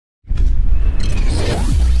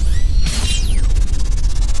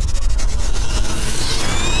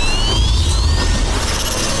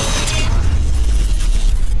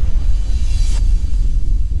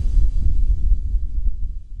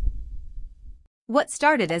What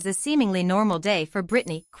started as a seemingly normal day for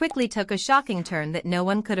Brittany quickly took a shocking turn that no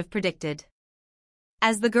one could have predicted.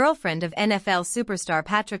 As the girlfriend of NFL superstar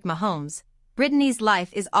Patrick Mahomes, Brittany's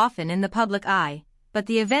life is often in the public eye, but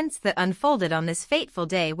the events that unfolded on this fateful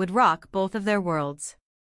day would rock both of their worlds.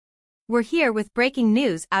 We're here with breaking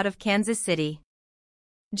news out of Kansas City.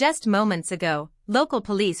 Just moments ago, local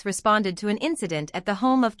police responded to an incident at the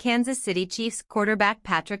home of Kansas City Chiefs quarterback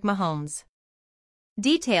Patrick Mahomes.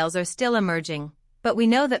 Details are still emerging, but we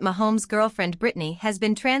know that Mahomes' girlfriend Brittany has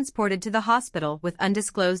been transported to the hospital with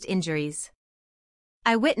undisclosed injuries.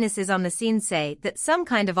 Eyewitnesses on the scene say that some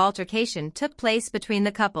kind of altercation took place between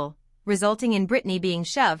the couple, resulting in Brittany being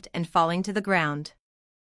shoved and falling to the ground.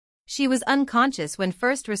 She was unconscious when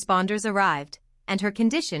first responders arrived, and her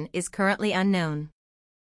condition is currently unknown.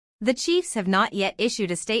 The Chiefs have not yet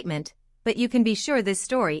issued a statement, but you can be sure this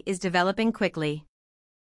story is developing quickly.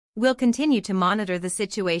 We'll continue to monitor the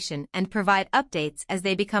situation and provide updates as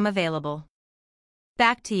they become available.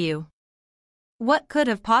 Back to you. What could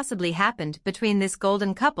have possibly happened between this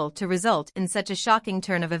golden couple to result in such a shocking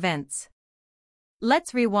turn of events?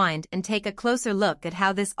 Let's rewind and take a closer look at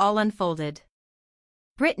how this all unfolded.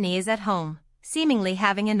 Brittany is at home, seemingly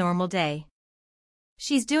having a normal day.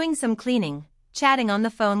 She's doing some cleaning, chatting on the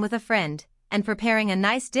phone with a friend, and preparing a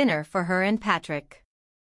nice dinner for her and Patrick.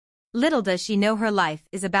 Little does she know her life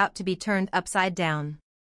is about to be turned upside down.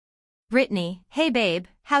 Brittany, hey babe,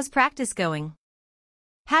 how's practice going?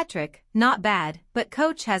 Patrick, not bad, but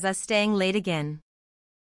coach has us staying late again.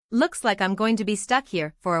 Looks like I'm going to be stuck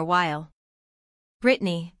here for a while.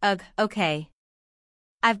 Brittany, ugh, okay.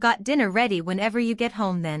 I've got dinner ready whenever you get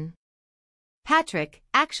home then. Patrick,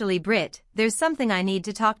 actually Britt, there's something I need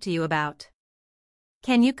to talk to you about.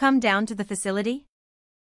 Can you come down to the facility?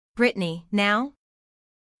 Brittany, now?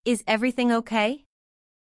 Is everything okay?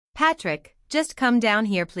 Patrick, just come down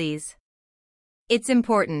here please. It's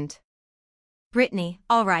important. Brittany,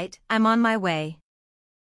 all right, I'm on my way.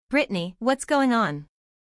 Brittany, what's going on?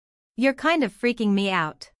 You're kind of freaking me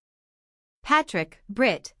out. Patrick,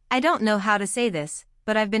 Britt, I don't know how to say this,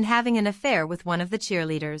 but I've been having an affair with one of the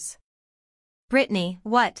cheerleaders. Brittany,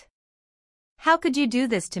 what? How could you do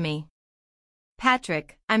this to me?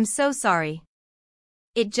 Patrick, I'm so sorry.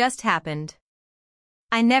 It just happened.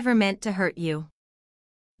 I never meant to hurt you.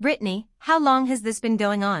 Brittany, how long has this been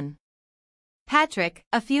going on? Patrick,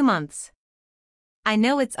 a few months. I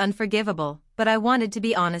know it's unforgivable, but I wanted to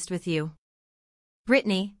be honest with you.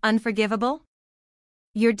 Brittany, unforgivable?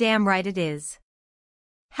 You're damn right it is.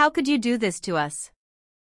 How could you do this to us?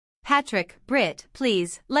 Patrick, Britt,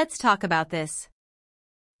 please, let's talk about this.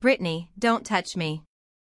 Brittany, don't touch me.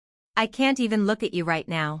 I can't even look at you right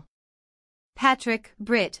now. Patrick,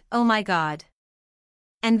 Britt, oh my God.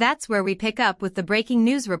 And that's where we pick up with the breaking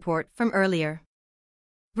news report from earlier.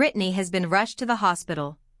 Brittany has been rushed to the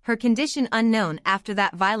hospital, her condition unknown after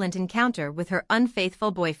that violent encounter with her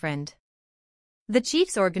unfaithful boyfriend. The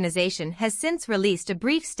Chiefs organization has since released a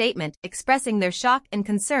brief statement expressing their shock and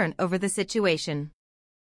concern over the situation.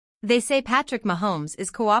 They say Patrick Mahomes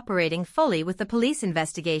is cooperating fully with the police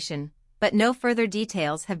investigation, but no further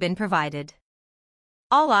details have been provided.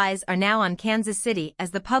 All eyes are now on Kansas City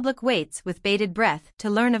as the public waits with bated breath to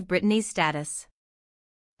learn of Brittany's status.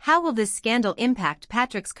 How will this scandal impact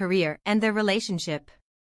Patrick's career and their relationship?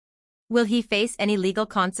 Will he face any legal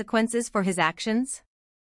consequences for his actions?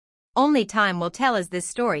 Only time will tell as this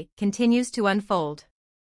story continues to unfold.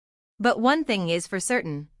 But one thing is for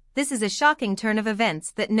certain, this is a shocking turn of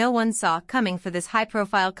events that no one saw coming for this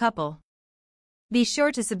high-profile couple. Be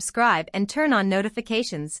sure to subscribe and turn on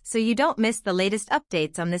notifications so you don't miss the latest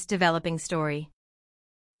updates on this developing story.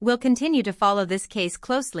 We'll continue to follow this case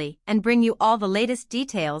closely and bring you all the latest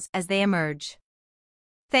details as they emerge.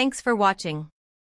 Thanks for watching.